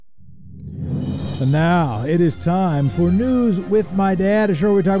And now it is time for News with My Dad, a show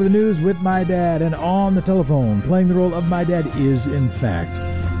where we talk about the news with my dad. And on the telephone, playing the role of my dad, is in fact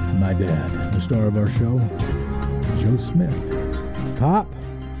my dad, the star of our show, Joe Smith. Pop,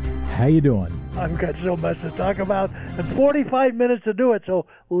 how you doing? I've got so much to talk about and 45 minutes to do it, so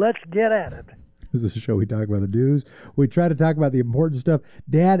let's get at it. This is a show we talk about the news. We try to talk about the important stuff.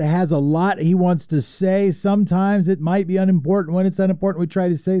 Dad has a lot he wants to say. Sometimes it might be unimportant. When it's unimportant, we try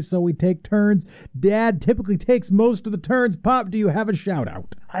to say so. We take turns. Dad typically takes most of the turns. Pop, do you have a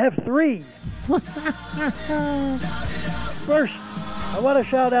shout-out? I have 3. First, I want to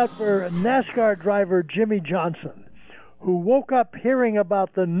shout out for NASCAR driver Jimmy Johnson, who woke up hearing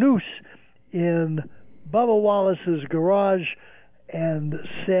about the noose in Bubba Wallace's garage and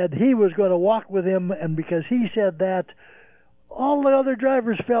said he was going to walk with him, and because he said that, all the other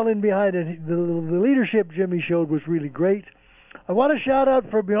drivers fell in behind it. The leadership Jimmy showed was really great. I want to shout out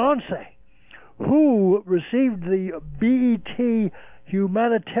for Beyonce, who received the BET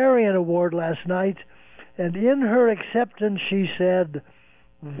Humanitarian Award last night, and in her acceptance she said,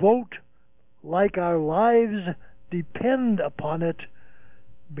 "Vote like our lives depend upon it,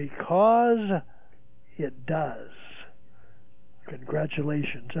 because it does."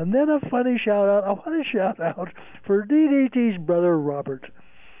 Congratulations. And then a funny shout out. I want to shout out for DDT's brother Robert,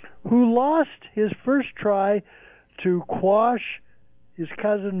 who lost his first try to quash his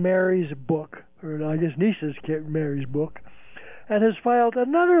cousin Mary's book, or I guess niece's Mary's book, and has filed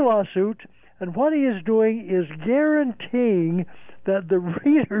another lawsuit. And what he is doing is guaranteeing that the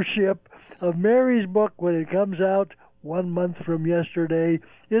readership of Mary's book, when it comes out 1 month from yesterday,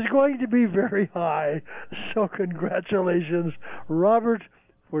 is going to be very high. So congratulations, Robert,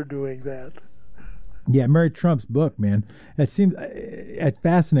 for doing that. Yeah, Mary Trump's book, man. It seems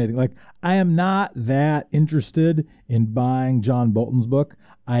fascinating. Like, I am not that interested in buying John Bolton's book.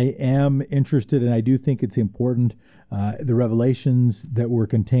 I am interested, and I do think it's important, the revelations that were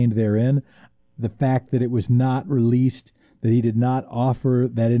contained therein, the fact that it was not released, that he did not offer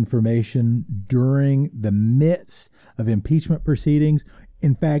that information during the midst of impeachment proceedings.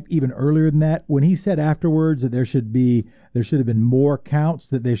 In fact, even earlier than that, when he said afterwards that there should have been more counts,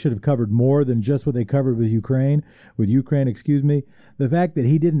 that they should have covered more than just what they covered with Ukraine, the fact that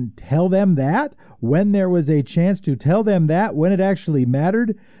he didn't tell them that when there was a chance to tell them that when it actually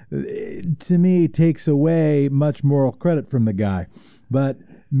mattered, to me takes away much moral credit from the guy. But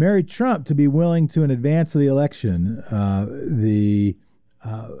Mary Trump, to be willing to, in advance of the election,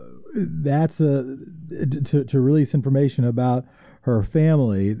 to release information about her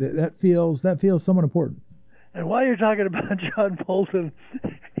family, that feels somewhat important. And while you're talking about John Bolton,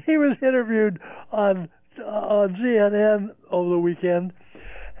 he was interviewed on CNN over the weekend,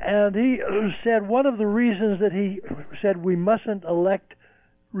 and he said one of the reasons that he said we mustn't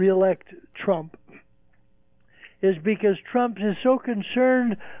reelect Trump is because Trump is so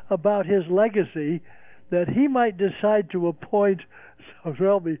concerned about his legacy that he might decide to appoint,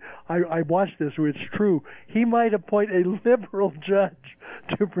 I watched this, so it's true, he might appoint a liberal judge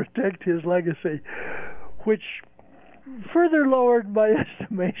to protect his legacy, which further lowered my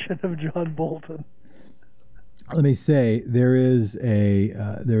estimation of John Bolton. Let me say, there's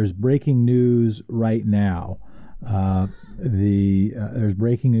breaking news right now. There's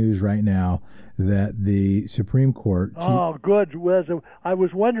breaking news right now that the Supreme Court. Oh, good. I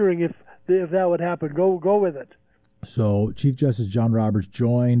was wondering if that would happen. Go with it. So Chief Justice John Roberts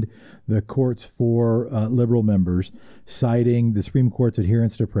joined the court's 4 liberal members, citing the Supreme Court's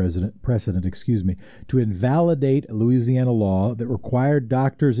adherence to precedent, to invalidate a Louisiana law that required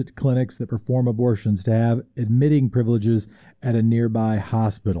doctors at clinics that perform abortions to have admitting privileges at a nearby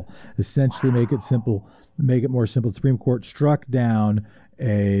hospital. Essentially, make it more simple. The Supreme Court struck down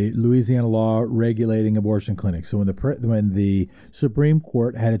a Louisiana law regulating abortion clinics. So when the Supreme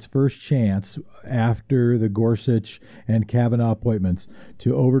Court had its first chance after the Gorsuch and Kavanaugh appointments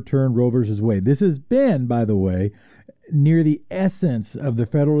to overturn Roe versus Wade, this has been, by the way, near the essence of the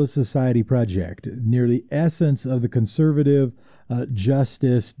Federalist Society project, near the essence of the conservative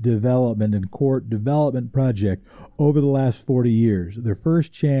justice development and court development project over the last 40 years. Their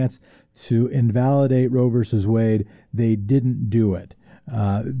first chance to invalidate Roe versus Wade, they didn't do it.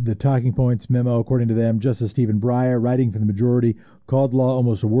 The talking points memo, according to them, Justice Stephen Breyer, writing for the majority, called law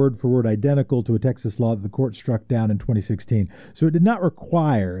almost word for word identical to a Texas law that the court struck down in 2016. So it did not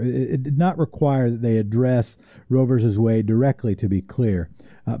require that they address Roe versus Wade directly, to be clear.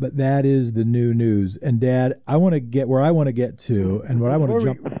 But that is the new news. And Dad, I want to get where I want to get to, and what I want to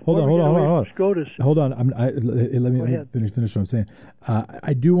jump. Hold on. Let me finish what I'm saying.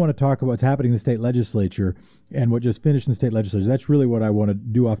 I do want to talk about what's happening in the state legislature and what just finished in the state legislature. That's really what I want to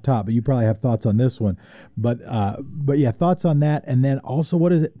do off top. But you probably have thoughts on this one. But yeah, thoughts on that, and then also what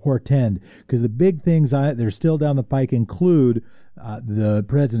does it portend? Because the big things that are still down the pike include the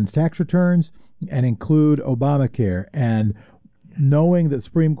president's tax returns and include Obamacare, and knowing that the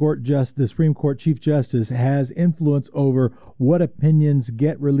Supreme Court Chief Justice has influence over what opinions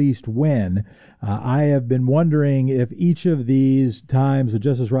get released when. I have been wondering if each of these times that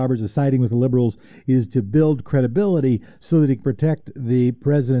Justice Roberts is siding with the liberals is to build credibility so that he can protect the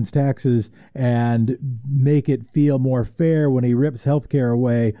president's taxes and make it feel more fair when he rips health care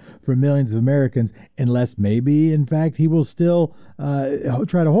away from millions of Americans, unless maybe, in fact, he will still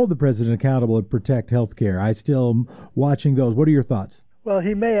try to hold the president accountable and protect health care. I still am watching those. What are your thoughts? Well,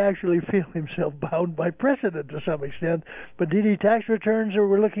 he may actually feel himself bound by precedent to some extent, but DD tax returns that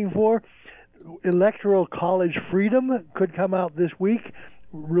we're looking for, electoral college freedom could come out this week,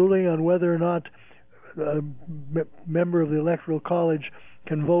 ruling on whether or not a member of the electoral college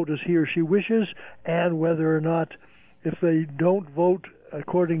can vote as he or she wishes, and whether or not, if they don't vote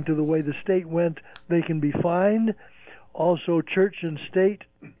according to the way the state went, they can be fined. Also, church and state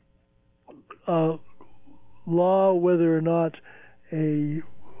law, whether or not a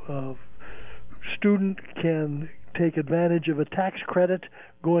student can take advantage of a tax credit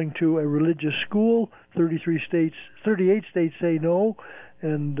going to a religious school. 38 states say no,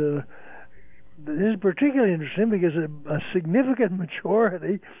 and this is particularly interesting because a significant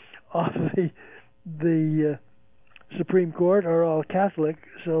majority of the Supreme Court are all Catholic,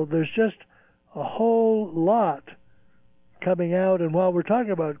 so there's just a whole lot coming out. And while we're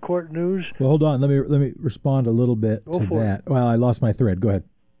talking about court news, well, hold on. Let me respond a little bit to that. Well, I lost my thread. Go ahead.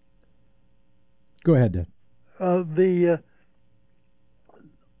 Go ahead, Dad.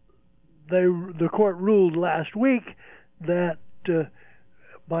 The court ruled last week that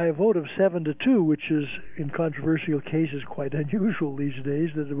by a vote of 7-2, which is in controversial cases quite unusual these days,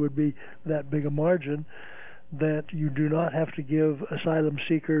 that it would be that big a margin, that you do not have to give asylum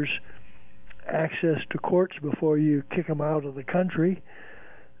seekers access to courts before you kick them out of the country.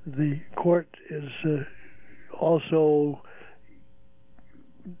 The court is also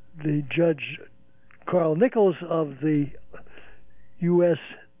the Judge Carl Nichols of the U.S.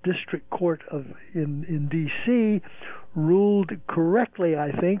 District Court in D.C. ruled correctly,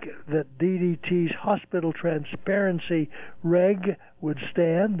 I think, that DDT's hospital transparency reg would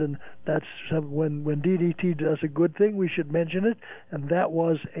stand, and that's when DDT does a good thing, we should mention it, and that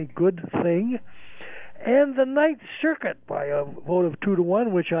was a good thing. And the Ninth Circuit, by a vote of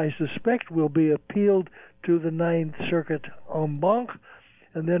 2-1, which I suspect will be appealed to the Ninth Circuit en banc,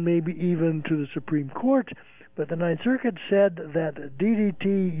 and then maybe even to the Supreme Court. But the Ninth Circuit said that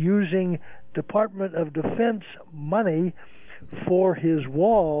DDT using Department of Defense money for his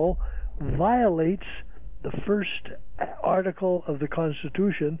wall violates the first article of the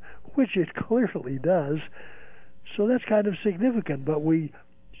Constitution, which it clearly does. So that's kind of significant. But we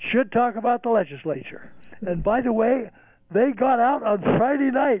should talk about the legislature. And by the way, they got out on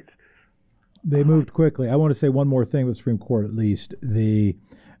Friday night. They moved quickly. I want to say one more thing with the Supreme Court, at least.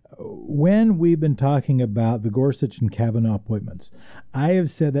 When we've been talking about the Gorsuch and Kavanaugh appointments, I have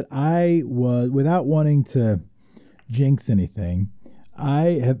said that I was, without wanting to jinx anything,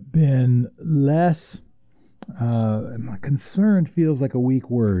 I have been less concerned, feels like a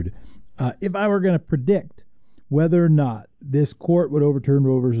weak word. If I were going to predict whether or not this court would overturn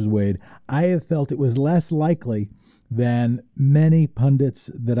Roe versus Wade, I have felt it was less likely than many pundits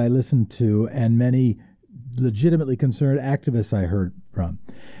that I listened to and many legitimately concerned activists I heard from.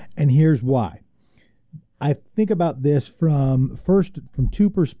 And here's why. I think about this from two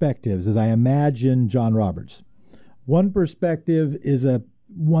perspectives as I imagine John Roberts. One perspective is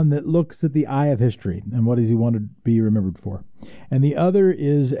one that looks at the eye of history and what does he want to be remembered for. And the other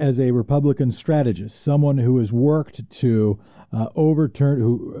is as a Republican strategist, someone who has worked to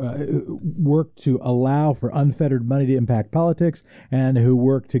worked to allow for unfettered money to impact politics and who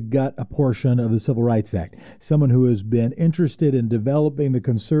worked to gut a portion of the Civil Rights Act. Someone who has been interested in developing the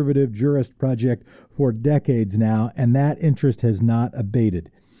conservative jurist project for decades now, and that interest has not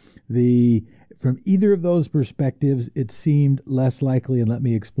abated. From either of those perspectives, it seemed less likely, and let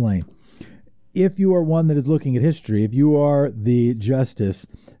me explain. If you are one that is looking at history, if you are the justice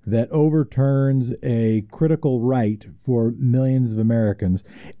that overturns a critical right for millions of Americans.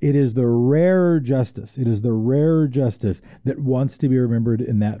 It is the rarer justice. It is the rarer justice that wants to be remembered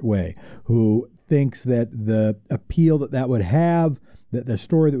in that way, who thinks that the appeal that would have, that the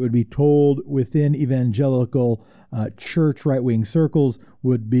story that would be told within evangelical church right-wing circles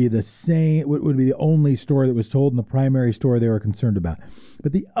would be the same, would be the only story that was told in the primary story they were concerned about.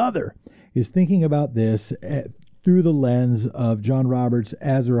 But the other is thinking about this through the lens of John Roberts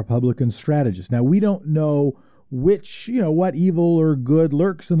as a Republican strategist. Now, we don't know what evil or good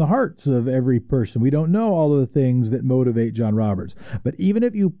lurks in the hearts of every person. We don't know all of the things that motivate John Roberts. But even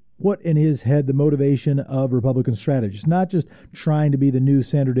if you put in his head the motivation of Republican strategists, not just trying to be the new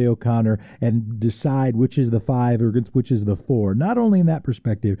Sandra Day O'Connor and decide which is the 5 or which is the 4. Not only in that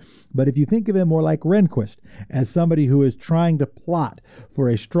perspective, but if you think of him more like Rehnquist, as somebody who is trying to plot for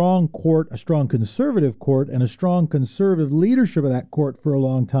a strong court, a strong conservative court, and a strong conservative leadership of that court for a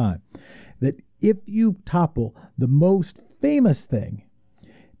long time, that if you topple the most famous thing,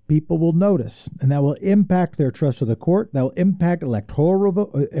 people will notice, and that will impact their trust of the court. That will impact electoral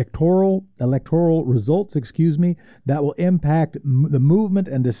results. That will impact the movement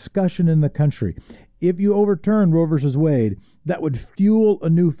and discussion in the country. If you overturn Roe versus Wade, that would fuel a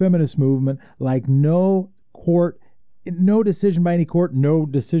new feminist movement like no decision by any court, no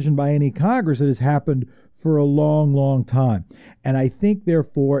decision by any Congress that has happened for a long, long time. And I think,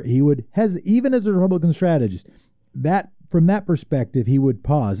 therefore, he would, even as a Republican strategist, from that perspective, he would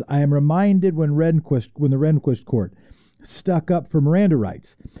pause. I am reminded when the Rehnquist court stuck up for Miranda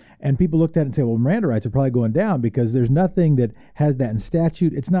rights, and people looked at it and said, well, Miranda rights are probably going down because there's nothing that has that in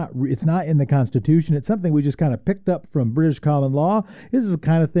statute. It's not in the Constitution. It's something we just kind of picked up from British common law. This is the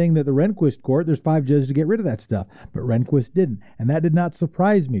kind of thing that the Rehnquist court, there's 5 judges to get rid of that stuff, but Rehnquist didn't. And that did not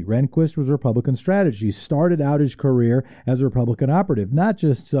surprise me. Rehnquist was a Republican strategy. He started out his career as a Republican operative, not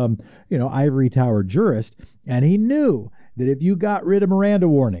just some, ivory tower jurist. And he knew that if you got rid of Miranda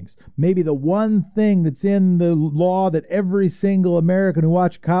warnings, maybe the one thing that's in the law that every single American who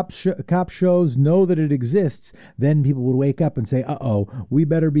watch cop shows know that it exists, then people would wake up and say, we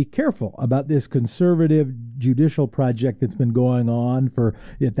better be careful about this conservative judicial project that's been going on for,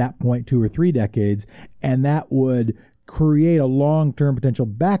 at that point, 2 or 3 decades, and that would create a long-term potential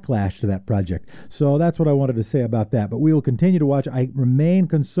backlash to that project. So that's what I wanted to say about that. But we will continue to watch. I remain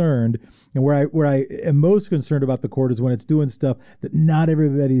concerned, and where I am most concerned about the court is when it's doing stuff that not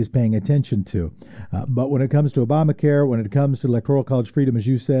everybody is paying attention to. But when it comes to Obamacare, when it comes to Electoral College freedom, as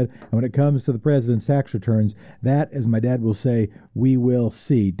you said, and when it comes to the president's tax returns, that, as my dad will say, we will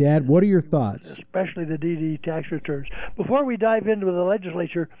see. Dad, what are your thoughts? Especially the DD tax returns. Before we dive into the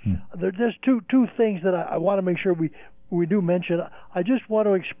legislature, there's two things that I want to make sure we do mention. I just want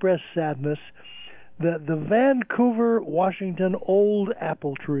to express sadness that the Vancouver, Washington old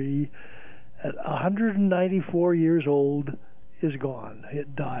apple tree at 194 years old is gone.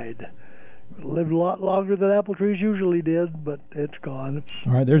 It died. It lived a lot longer than apple trees usually did, but it's gone.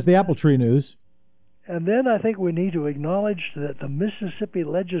 All right, there's the apple tree news. And then I think we need to acknowledge that the Mississippi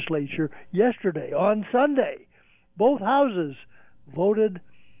legislature yesterday, on Sunday, both houses voted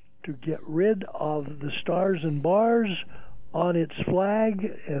to get rid of the stars and bars on its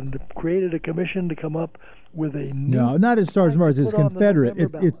flag and created a commission to come up with a new... No, not as stars and bars. It's Confederate.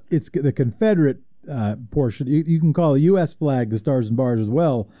 It's the Confederate portion. You can call the U.S. flag the stars and bars as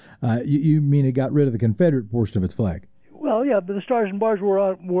well. You mean it got rid of the Confederate portion of its flag? Well, yeah, but the stars and bars were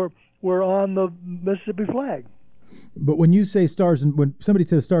on the Mississippi flag. But when you say when somebody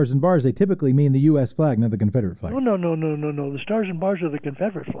says stars and bars, they typically mean the U.S. flag, not the Confederate flag. No. The stars and bars are the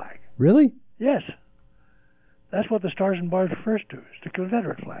Confederate flag. Really? Yes. That's what the stars and bars refers to, is the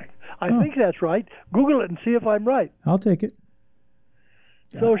Confederate flag. I think that's right. Google it and see if I'm right. I'll take it.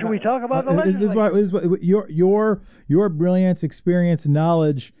 So should we talk about the legislature? This is why your brilliance, experience, and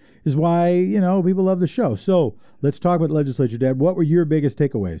knowledge is why people love the show. So let's talk about the legislature, Dad. What were your biggest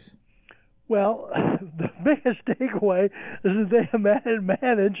takeaways? Well, the biggest takeaway is that they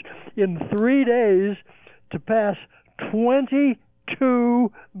managed in 3 days to pass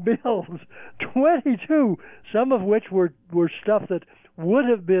 22 bills. 22, some of which were stuff that would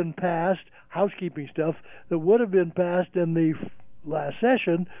have been passed, housekeeping stuff, that would have been passed in the last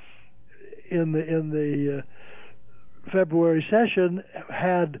session, in the February session,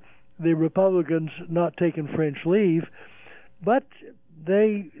 had the Republicans not taken French leave. But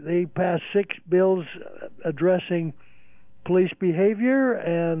they passed 6 bills addressing police behavior,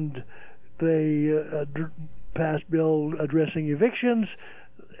 and they passed bill addressing evictions,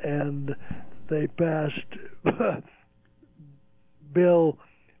 and they passed bill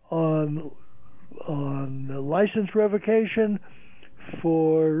on license revocation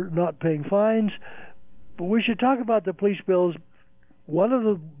for not paying fines. But we should talk about the police bills. One of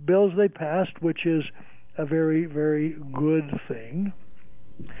the bills they passed, which is a very, very good thing,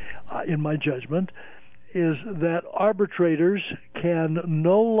 in my judgment, is that arbitrators can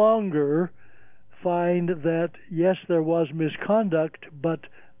no longer find that, yes, there was misconduct, but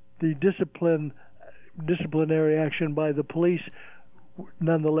the disciplinary action by the police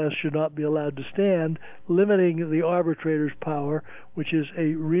nonetheless should not be allowed to stand, limiting the arbitrator's power, which is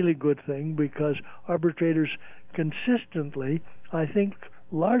a really good thing, because arbitrators consistently, I think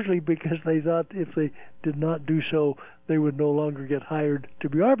largely because they thought if they did not do so, they would no longer get hired to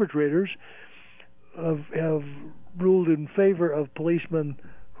be arbitrators, have ruled in favor of policemen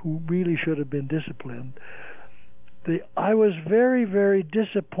who really should have been disciplined. I was very, very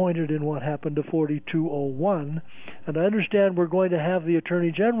disappointed in what happened to 4201, and I understand we're going to have the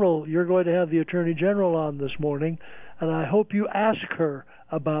Attorney General, you're going to have the Attorney General on this morning, and I hope you ask her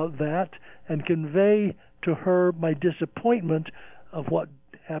about that and convey to her my disappointment of what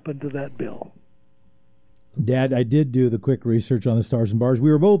happened to that bill. Dad, I did do the quick research on the Stars and Bars.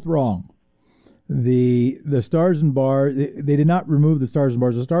 We were both wrong. The Stars and Bars, they did not remove the Stars and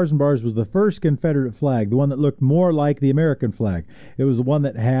Bars. The Stars and Bars was the first Confederate flag, the one that looked more like the American flag. It was the one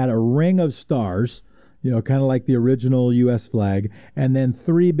that had a ring of stars, kind of like the original U.S. flag, and then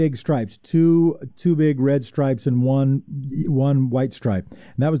three big stripes, two big red stripes and one white stripe.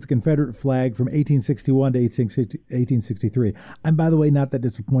 And that was the Confederate flag from 1861 to 1863. I'm, by the way, not that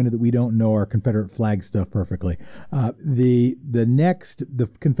disappointed that we don't know our Confederate flag stuff perfectly. The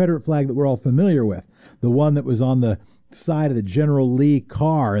Confederate flag that we're all familiar with, the one that was on the side of the General Lee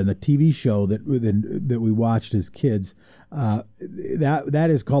car in the TV show that we watched as kids, that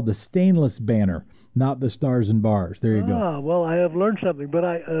is called the stainless banner, not the Stars and Bars. There you go. Well, I have learned something, but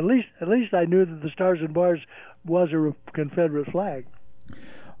at least I knew that the Stars and Bars was a Confederate flag.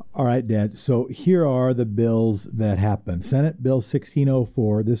 All right, Dad. So here are the bills that happened. Senate Bill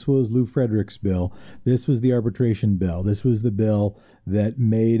 1604. This was Lou Frederick's bill. This was the arbitration bill. This was the bill that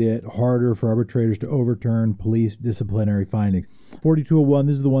made it harder for arbitrators to overturn police disciplinary findings. 4201,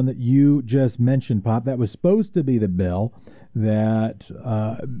 this is the one that you just mentioned, Pop. That was supposed to be the bill that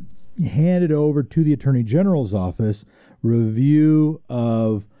handed over to the Attorney General's office review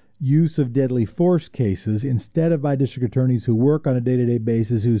of use of deadly force cases instead of by district attorneys who work on a day-to-day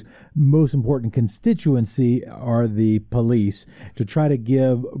basis, whose most important constituency are the police, to try to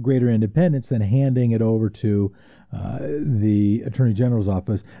give greater independence than handing it over to the Attorney General's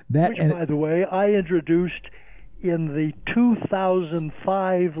office. Which, by the way, I introduced in the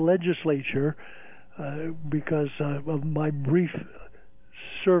 2005 legislature because of my brief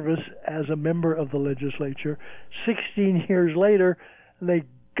service as a member of the legislature. 16 years later, they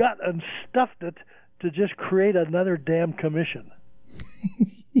got and stuffed it to just create another damn commission.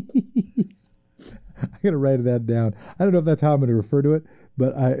 I got to write that down. I don't know if that's how I'm going to refer to it,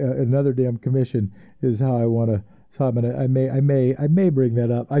 but another damn commission is how I want to. So I'm going to. I may bring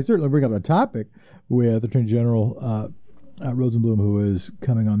that up. I certainly bring up the topic with Attorney General Rosenblum, who is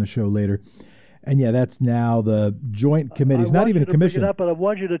coming on the show later. And yeah, that's now the joint committee. It's not even a commission. Bring it up, and I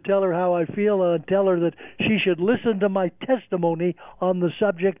want you to tell her how I feel, and tell her that she should listen to my testimony on the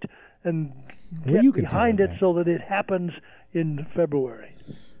subject and get behind it so that it happens in February.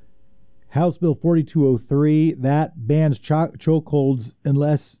 House Bill 4203, that bans chokeholds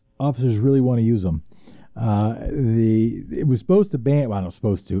unless officers really want to use them. It was supposed to ban. Well, not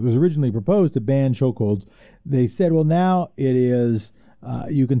supposed to. It was originally proposed to ban chokeholds. They said, well, now it is.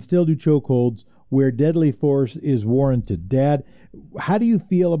 You can still do chokeholds where deadly force is warranted. Dad, how do you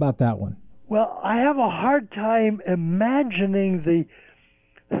feel about that one? Well, I have a hard time imagining the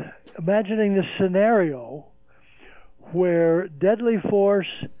scenario where deadly force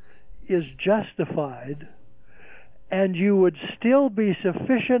is justified and you would still be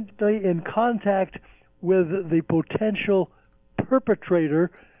sufficiently in contact with the potential perpetrator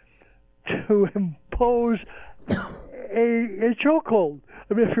to impose a chokehold.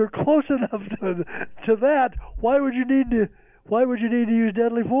 I mean, if you're close enough to that, why would you need to use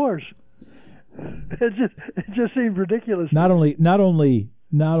deadly force? It just seems ridiculous. Not only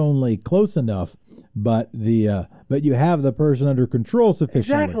close enough, but you have the person under control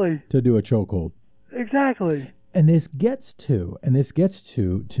sufficiently to do a chokehold. Exactly. And this gets to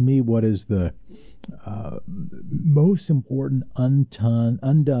me what is the most important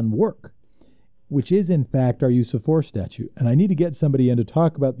undone work, which is, in fact, our use of force statute. And I need to get somebody in to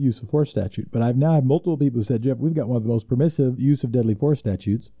talk about the use of force statute. But I've now had multiple people who said, Jeff, we've got one of the most permissive use of deadly force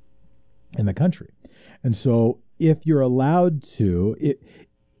statutes in the country. And so if you're allowed to,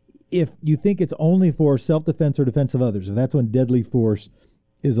 if you think it's only for self-defense or defense of others, if that's when deadly force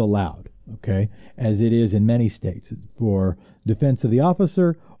is allowed, okay, as it is in many states, for defense of the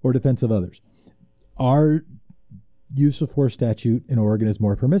officer or defense of others, our use of force statute in Oregon is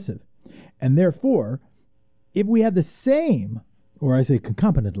more permissive. And therefore, if we had the same, or I say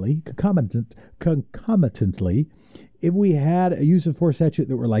concomitantly, if we had a use of force statute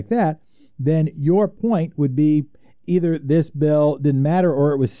that were like that, then your point would be either this bill didn't matter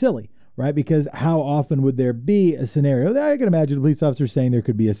or it was silly, right? Because how often would there be a scenario? I can imagine a police officer saying there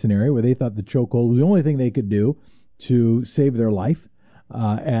could be a scenario where they thought the chokehold was the only thing they could do to save their life,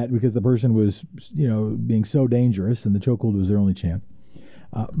 because the person was, being so dangerous, and the chokehold was their only chance.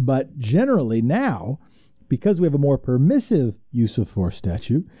 But generally now, because we have a more permissive use of force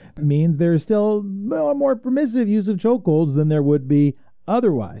statute, it means there's still a more permissive use of chokeholds than there would be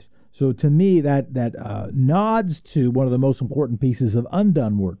otherwise. So to me, that nods to one of the most important pieces of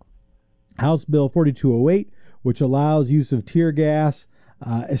undone work. House Bill 4208, which allows use of tear gas,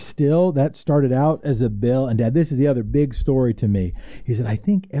 that started out as a bill. And Dad, this is the other big story to me. He said, I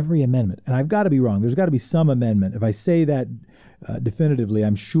think every amendment, and I've got to be wrong, there's got to be some amendment. If I say that definitively,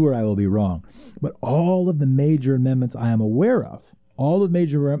 I'm sure I will be wrong. But all of the major amendments I am aware of,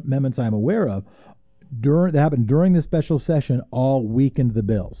 that happened during the special session, all weakened the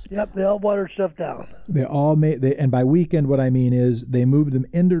bills. Yep, they all watered stuff down. They all and by weakened, what I mean is they moved them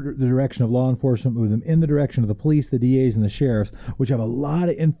into the direction of law enforcement, moved them in the direction of the police, the DAs, and the sheriffs, which have a lot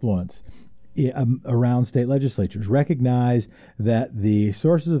of influence around state legislatures. Recognize that the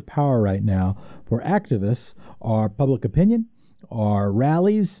sources of power right now for activists are public opinion, are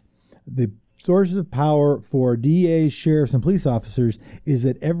rallies. The sources of power for DAs, sheriffs, and police officers is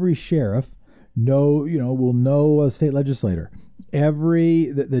that every sheriff will know a state legislator.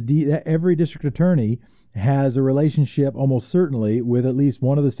 Every district attorney has a relationship almost certainly with at least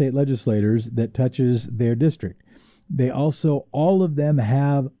one of the state legislators that touches their district. They also, all of them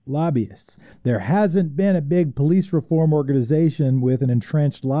have lobbyists. There hasn't been a big police reform organization with an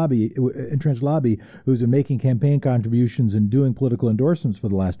entrenched lobby who's been making campaign contributions and doing political endorsements for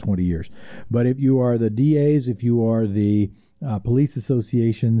the last 20 years. But if you are the DAs, if you are the police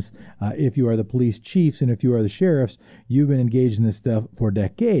associations, if you are the police chiefs, and if you are the sheriffs, you've been engaged in this stuff for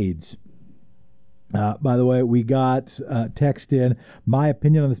decades. By the way, we got text in, my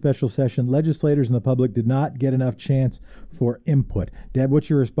opinion on the special session, legislators and the public did not get enough chance for input. Dad, what's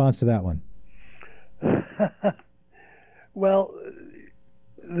your response to that one? Well,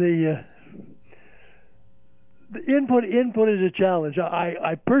 the input is a challenge.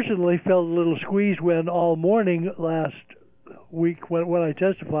 I personally felt a little squeezed when all morning last week when I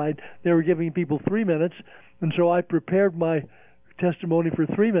testified, they were giving people 3 minutes, and so I prepared my testimony for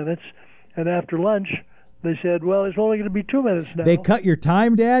 3 minutes. And after lunch, they said, well, it's only going to be 2 minutes now. They cut your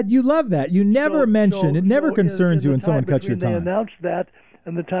time, Dad? You love that. You never mention. It never concerns you when someone cuts your time. They announced that,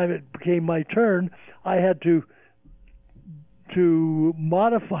 and the time it became my turn, I had to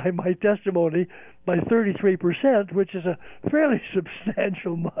modify my testimony by 33%, which is a fairly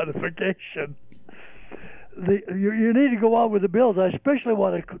substantial modification. You need to go on with the bills. I especially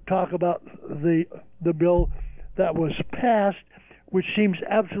want to talk about the bill that was passed, which seems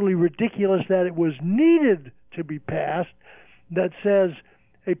absolutely ridiculous that it was needed to be passed, that says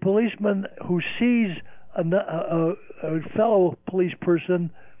a policeman who sees a fellow police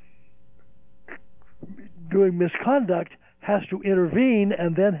person doing misconduct has to intervene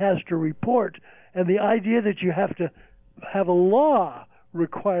and then has to report. And the idea that you have to have a law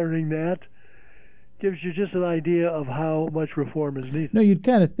requiring that gives you just an idea of how much reform is needed. No, you'd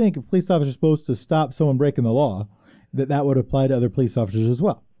kind of think if police officers are supposed to stop someone breaking the law, that would apply to other police officers as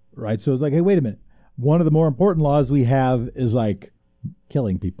well, right? So it's like, hey, wait a minute. One of the more important laws we have is like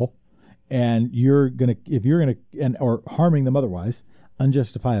killing people, and or harming them otherwise,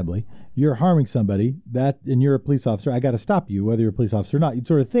 unjustifiably. You're harming somebody, and you're a police officer. I got to stop you, whether you're a police officer or not. You'd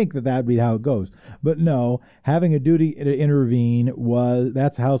sort of think that would be how it goes, but no. Having a duty to intervene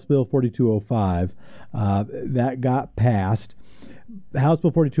that's House Bill 4205 that got passed. House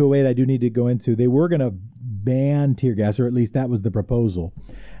Bill 4208, I do need to go into. They were going to ban tear gas, or at least that was the proposal.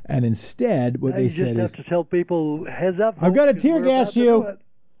 And instead, what they said is... You just have to tell people, heads up. I'm going to tear gas you.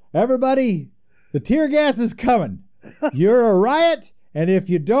 Everybody, the tear gas is coming. You're a riot, and if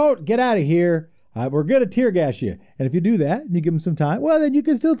you don't, get out of here. We're going to tear gas you. And if you do that, and you give them some time, well, then you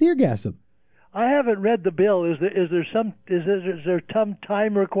can still tear gas them. I haven't read the bill. Is there some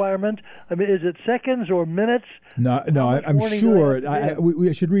time requirement? I mean, is it seconds or minutes? No. I'm sure.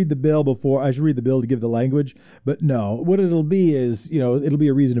 We should read the bill before. I should read the bill to give the language. But no, what it'll be is, it'll be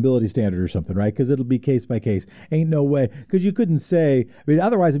a reasonability standard or something, right? Because it'll be case by case. Ain't no way. Because you couldn't say. I mean,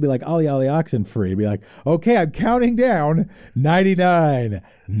 otherwise it'd be like Ollie Ollie Oxenfree. It'd be like, okay, I'm counting down 99,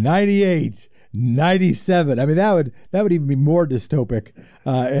 98. 97. I mean, that would even be more dystopic.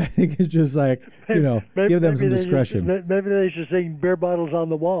 I think it's just like, give them some discretion. Maybe they should sing Beer Bottles on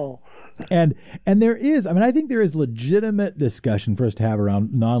the Wall. And there is, I think there is legitimate discussion for us to have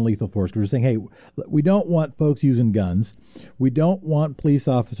around non-lethal force. Because we're saying, hey, we don't want folks using guns. We don't want police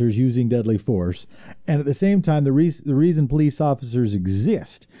officers using deadly force. And at the same time, the reason police officers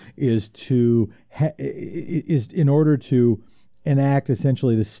exist is in order to enact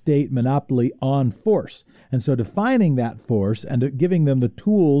essentially the state monopoly on force. And so defining that force and giving them the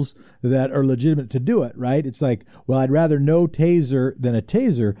tools that are legitimate to do it, right? It's like, well, I'd rather no taser than a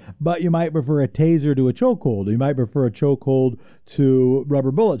taser, but you might prefer a taser to a chokehold. You might prefer a chokehold to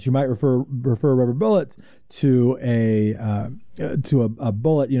rubber bullets. You might prefer rubber bullets to a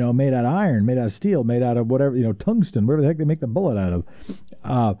bullet, made out of iron, made out of steel, made out of whatever, tungsten, whatever the heck they make the bullet out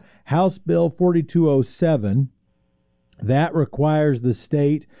of. House Bill 4207, that requires the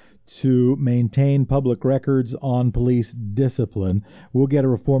state to maintain public records on police discipline. We'll get a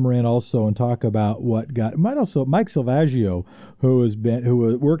reformer in also and talk about Mike Salvaggio,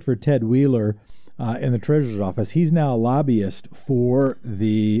 who worked for Ted Wheeler in the Treasurer's office. He's now a lobbyist for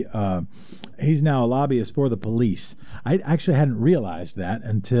the police. I actually hadn't realized that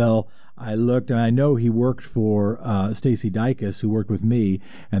until I looked, and I know he worked for Stacy Dykes, who worked with me,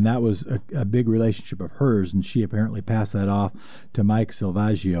 and that was a big relationship of hers, and she apparently passed that off to Mike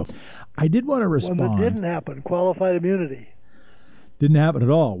Salvaggio. I did want to respond. Well, that didn't happen. Qualified immunity. Didn't happen at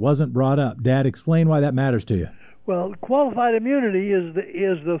all. Wasn't brought up. Dad, explain why that matters to you. Well, qualified immunity is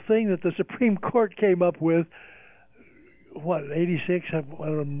the thing that the Supreme Court came up with, 86? I don't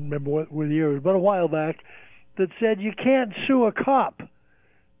remember what year it was, but a while back, that said you can't sue a cop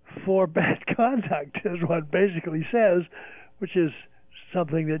for bad conduct, is what it basically says, which is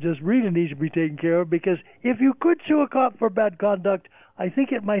something that just really needs to be taken care of, because if you could sue a cop for bad conduct, I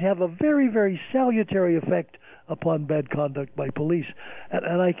think it might have a very, very salutary effect upon bad conduct by police.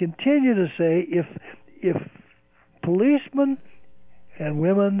 And I continue to say, if policemen and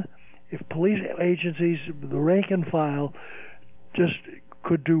women, if police agencies, the rank and file, just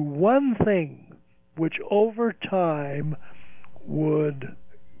could do one thing which over time would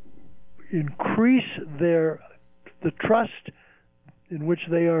increase the trust in which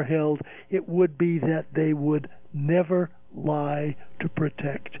they are held, it would be that they would never lie to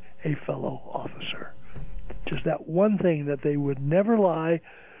protect a fellow officer. Just that one thing, that they would never lie,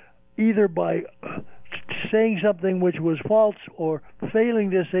 either by saying something which was false or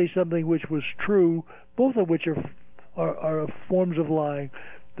failing to say something which was true, both of which are forms of lying.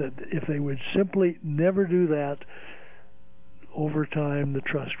 That if they would simply never do that, over time the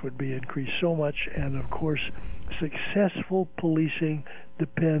trust would be increased so much. And of course, successful policing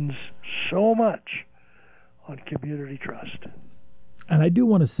depends so much on community trust. And I do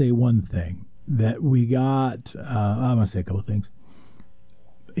want to say one thing that we got. I'm going to say a couple of things.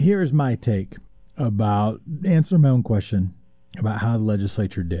 Here's my take about answering my own question about how the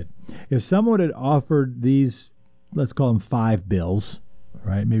legislature did. If someone had offered these, let's call them 5 bills,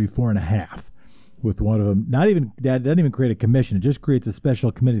 right, maybe 4.5, with one of them, that doesn't even create a commission. It just creates a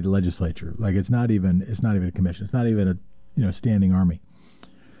special committee of the legislature. Like it's not even a commission. It's not even a standing army.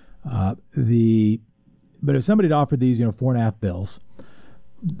 But if somebody had offered these 4.5 bills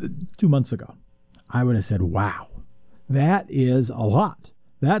 2 months ago, I would have said, wow, that is a lot.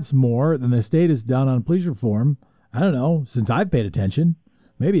 That's more than the state has done on police reform. I don't know, since I've paid attention,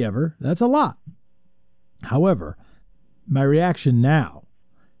 maybe ever. That's a lot. However, my reaction now,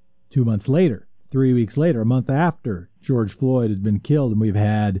 2 months later, 3 weeks later, a month after George Floyd has been killed, and we've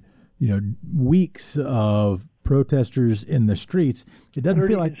had, weeks of protesters in the streets, it doesn't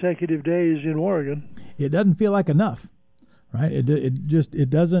feel like consecutive days in Oregon. It doesn't feel like enough, right? It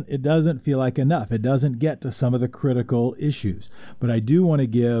doesn't feel like enough. It doesn't get to some of the critical issues. But I do want to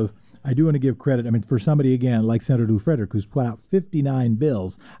give credit. I mean, for somebody, again, like Senator Lou Frederick, who's put out 59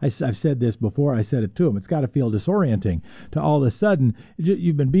 bills. I've said this before. I said it to him. It's got to feel disorienting to all of a sudden,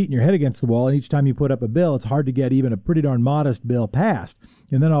 you've been beating your head against the wall, and each time you put up a bill, it's hard to get even a pretty darn modest bill passed.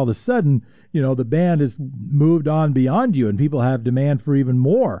 And then all of a sudden, the band has moved on beyond you, and people have demand for even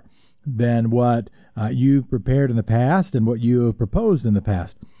more than what you've prepared in the past and what you have proposed in the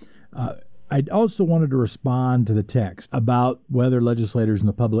past. I also wanted to respond to the text about whether legislators and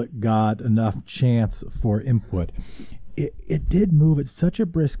the public got enough chance for input. It did move at such a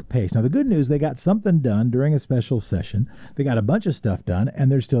brisk pace. Now, the good news, they got something done during a special session. They got a bunch of stuff done, and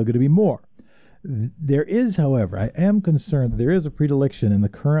there's still going to be more. There is, however, I am concerned that there is a predilection in the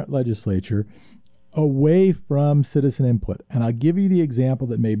current legislature away from citizen input. And I'll give you the example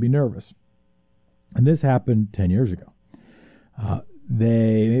that made me nervous. And this happened 10 years ago.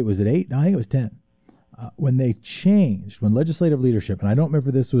 It was at 8? No, I think it was 10. When they changed, when legislative leadership, and I don't remember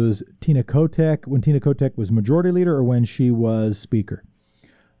if this was Tina Kotek, when Tina Kotek was majority leader or when she was speaker.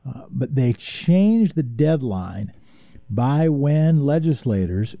 But they changed the deadline by when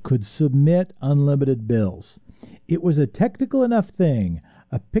legislators could submit unlimited bills. It was a technical enough thing,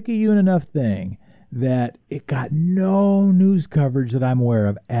 a picayune enough thing, that it got no news coverage that I'm aware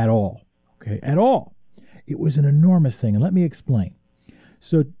of at all. Okay, at all. It was an enormous thing, and let me explain.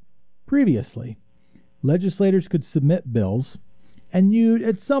 So previously, legislators could submit bills, and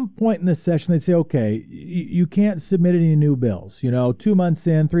at some point in the session, they'd say, okay, you can't submit any new bills. 2 months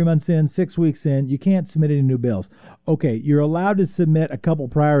in, 3 months in, 6 weeks in, you can't submit any new bills. Okay, you're allowed to submit a couple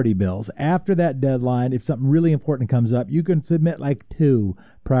priority bills. After that deadline, if something really important comes up, you can submit like 2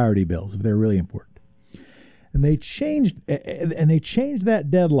 priority bills if they're really important. And they changed that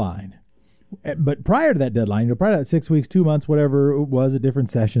deadline. But prior to that deadline, prior to that 6 weeks, 2 months, whatever it was at different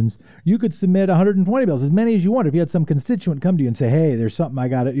sessions, you could submit 120 bills, as many as you want. If you had some constituent come to you and say, hey, there's something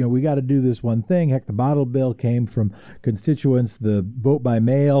we got to do this one thing. Heck, the bottle bill came from constituents. The vote by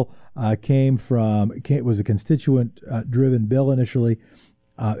mail was a constituent driven bill initially.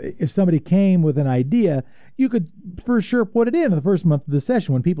 If somebody came with an idea, you could for sure put it in the first month of the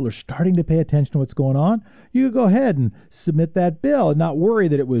session when people are starting to pay attention to what's going on. You could go ahead and submit that bill and not worry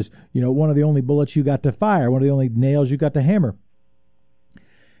that it was, one of the only bullets you got to fire, one of the only nails you got to hammer.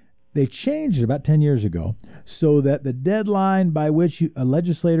 They changed it about 10 years ago so that the deadline by which a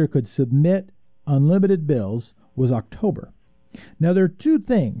legislator could submit unlimited bills was October. Now, there are 2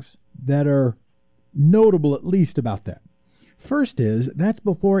 things that are notable, at least, about that. First is, that's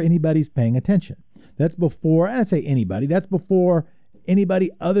before anybody's paying attention. That's before, and I say anybody, that's before anybody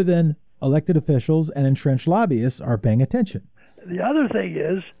other than elected officials and entrenched lobbyists are paying attention. The other thing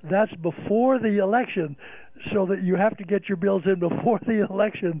is, that's before the election, so that you have to get your bills in before the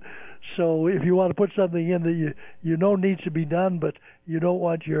election. So if you want to put something in that you know needs to be done, but you don't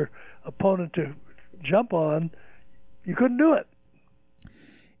want your opponent to jump on, you couldn't do it.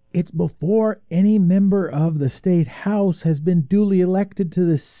 It's before any member of the state house has been duly elected to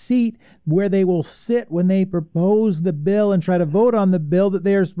the seat where they will sit when they propose the bill and try to vote on the bill that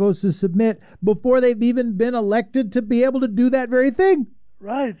they are supposed to submit, before they've even been elected to be able to do that very thing.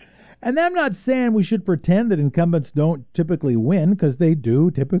 Right. And I'm not saying we should pretend that incumbents don't typically win, because they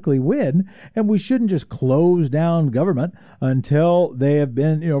do typically win, and we shouldn't just close down government until they have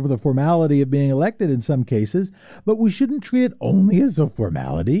been, over the formality of being elected in some cases. But we shouldn't treat it only as a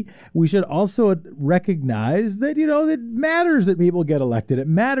formality. We should also recognize that, it matters that people get elected. It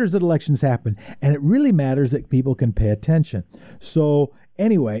matters that elections happen. And it really matters that people can pay attention. So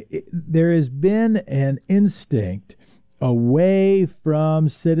anyway, there has been an instinct away from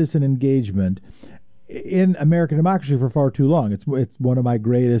citizen engagement in American democracy for far too long. It's one of my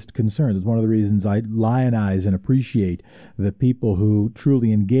greatest concerns. It's one of the reasons I lionize and appreciate the people who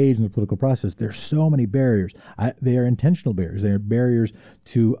truly engage in the political process. There's so many barriers. They are intentional barriers. They are barriers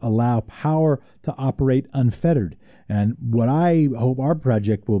to allow power to operate unfettered. And what I hope our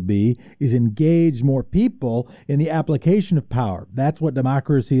project will be is engage more people in the application of power. That's what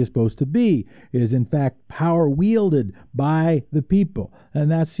democracy is supposed to be, is in fact power wielded by the people. And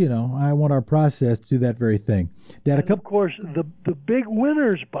that's, I want our process to do that very thing. Dad, of course, the big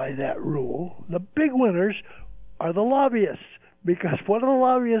winners by that rule, the big winners are the lobbyists. Because what do the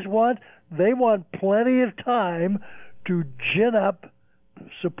lobbyists want? They want plenty of time to gin up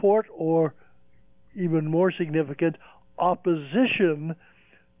support or, even more significant, opposition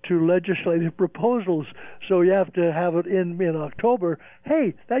to legislative proposals. So you have to have it in October.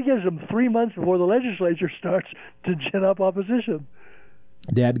 Hey, that gives them 3 months before the legislature starts to gin up opposition.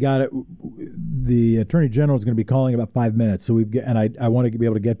 Dad, got it. The Attorney General is going to be calling in about 5 minutes, so I want to be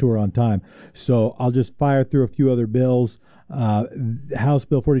able to get to her on time. So I'll just fire through a few other bills. House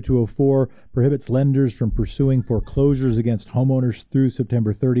Bill 4204 prohibits lenders from pursuing foreclosures against homeowners through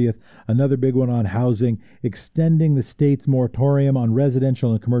September 30th. Another big one on housing, extending the state's moratorium on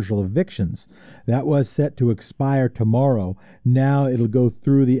residential and commercial evictions. That was set to expire tomorrow. Now it'll go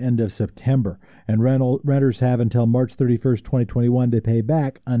through the end of September. And renters have until March 31st, 2021 to pay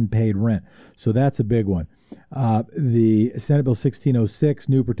back unpaid rent. So that's a big one. The Senate Bill 1606,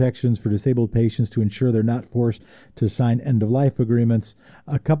 new protections for disabled patients to ensure they're not forced to sign end-of-life agreements.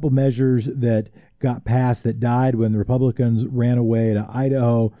 A couple measures that got passed that died when the Republicans ran away to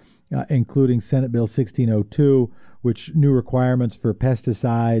Idaho, including Senate Bill 1602, which new requirements for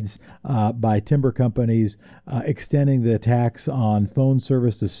pesticides by timber companies, extending the tax on phone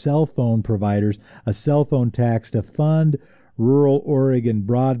service to cell phone providers, a cell phone tax to fund rural Oregon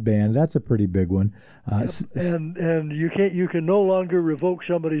broadband. That's a pretty big one. And you can no longer revoke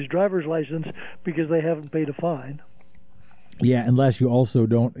somebody's driver's license because they haven't paid a fine. Yeah, unless you also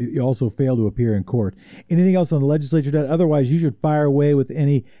fail to appear in court. Anything else on the legislature? Otherwise, you should fire away with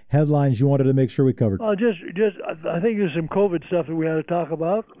any headlines you wanted to make sure we covered. I think there's some COVID stuff that we had to talk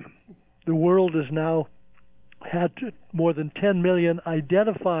about. The world has now had more than 10 million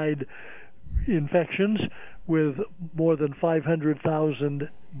identified infections, with more than 500,000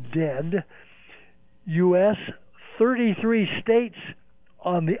 dead. U.S., 33 states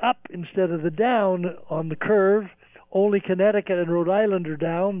on the up instead of the down on the curve. Only Connecticut and Rhode Island are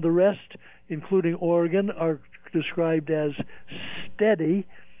down. The rest, including Oregon, are described as steady.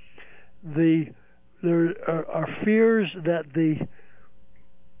 There are fears that the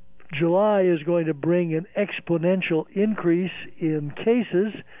July is going to bring an exponential increase in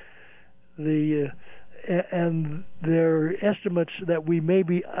cases. And there are estimates that we may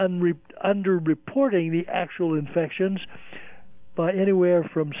be underreporting the actual infections by anywhere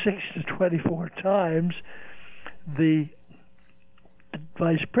from 6 to 24 times. The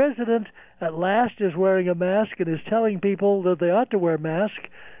vice president at last is wearing a mask and is telling people that they ought to wear masks,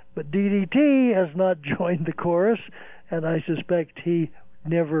 but DDT has not joined the chorus, and I suspect he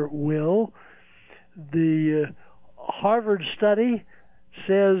never will. The Harvard study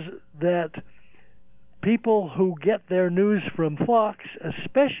says that people who get their news from Fox,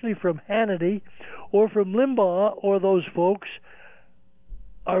 especially from Hannity or from Limbaugh or those folks,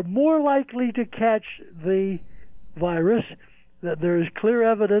 are more likely to catch the virus, that there is clear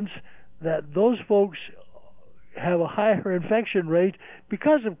evidence that those folks have a higher infection rate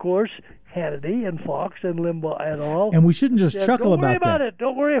because, of course, Hannity and Fox and Limbaugh and all. And we shouldn't just chuckle about that.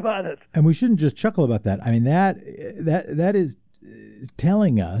 Don't worry about it. And we shouldn't just chuckle about that. I mean, that is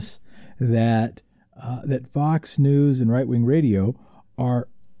telling us that that Fox News and right-wing radio are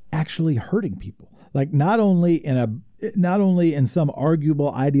actually hurting people. Like not only in some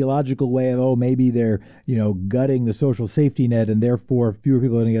arguable ideological way of, maybe they're, gutting the social safety net and therefore fewer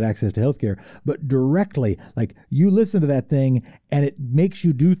people are going to get access to healthcare, but directly, like you listen to that thing and it makes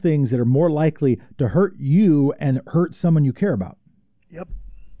you do things that are more likely to hurt you and hurt someone you care about. Yep.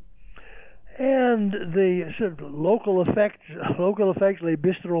 And the sort of local effects, Les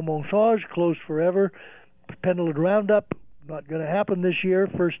Bistrots Montage, closed forever. Pendleton Roundup, not going to happen this year.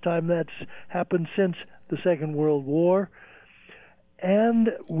 First time that's happened since the Second World War. And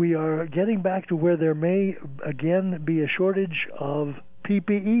we are getting back to where there may again be a shortage of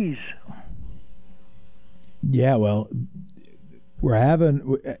PPEs. Yeah, well, we're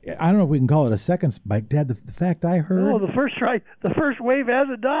having, I don't know if we can call it a second spike. Dad, the fact I heard... No, the first wave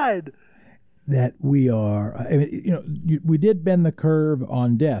hasn't died. That we are, we did bend the curve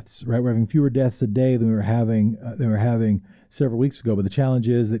on deaths, right? We're having fewer deaths a day than we were having several weeks ago. But the challenge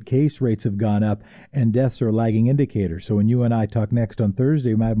is that case rates have gone up and deaths are a lagging indicator. So when you and I talk next on Thursday,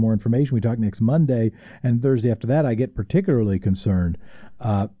 we might have more information. We talk next Monday, and Thursday after that, I get particularly concerned.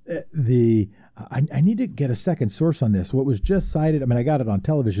 I need to get a second source on this. What was just cited, I got it on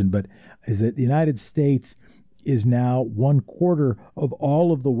television, but is that the United States is now 1/4 of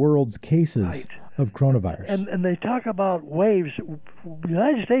all of the world's cases of coronavirus. And they talk about waves. The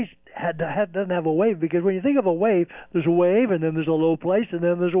United States doesn't have a wave, because when you think of a wave, there's a wave, and then there's a low place, and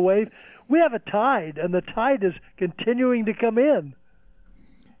then there's a wave. We have a tide, and the tide is continuing to come in.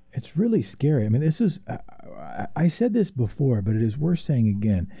 It's really scary. This is, I said this before, but it is worth saying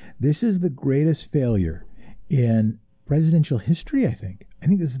again. This is the greatest failure in presidential history, I think. I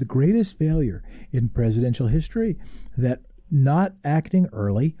think this is the greatest failure in presidential history, that not acting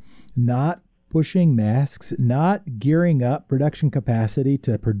early, not pushing masks, not gearing up production capacity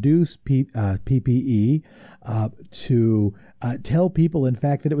to produce PPE, to tell people, in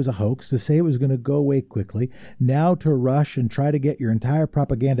fact, that it was a hoax, to say it was going to go away quickly, now to rush and try to get your entire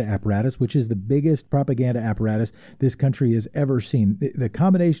propaganda apparatus, which is the biggest propaganda apparatus this country has ever seen. The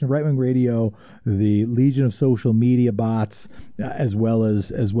combination of right-wing radio, the legion of social media bots, as well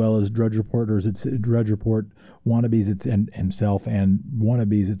as Drudge Report wannabes, and himself and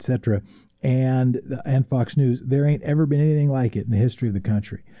wannabes, etc., and Fox News. There ain't ever been anything like it in the history of the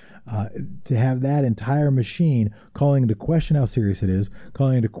country. To have that entire machine calling into question how serious it is,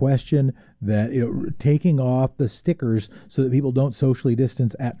 calling into question that, taking off the stickers so that people don't socially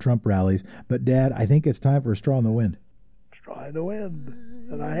distance at Trump rallies. But, Dad, I think it's time for a straw in the wind. Straw in the wind.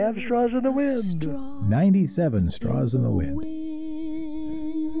 And I have straws in the wind. 97 straws in the wind.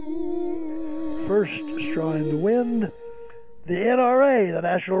 First straw in the wind. The NRA, the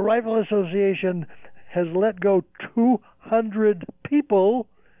National Rifle Association, has let go 200 people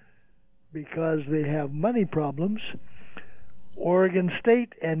because they have money problems. Oregon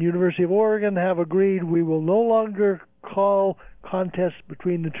State and University of Oregon have agreed we will no longer call contests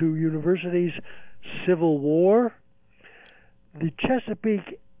between the two universities civil war. The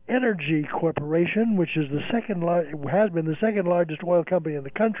Chesapeake Energy Corporation, which is has been the second largest oil company in the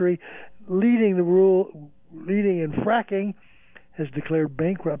country, leading in fracking, has declared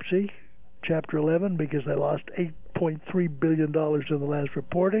bankruptcy, Chapter 11, because they lost $8.3 billion in the last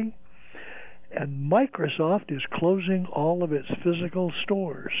reporting. And Microsoft is closing all of its physical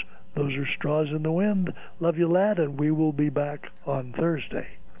stores. Those are straws in the wind. Love you, lad, and we will be back on Thursday.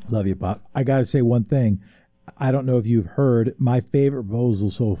 Love you, Pop. I got to say one thing. I don't know if you've heard, my favorite proposal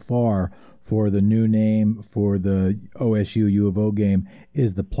so far for the new name for the OSU U of O game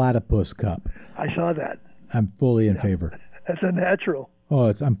is the Platypus Cup. I saw that. I'm fully in favor. That's a natural.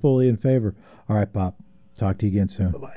 I'm fully in favor. All right, Pop. Talk to you again soon. Bye-bye.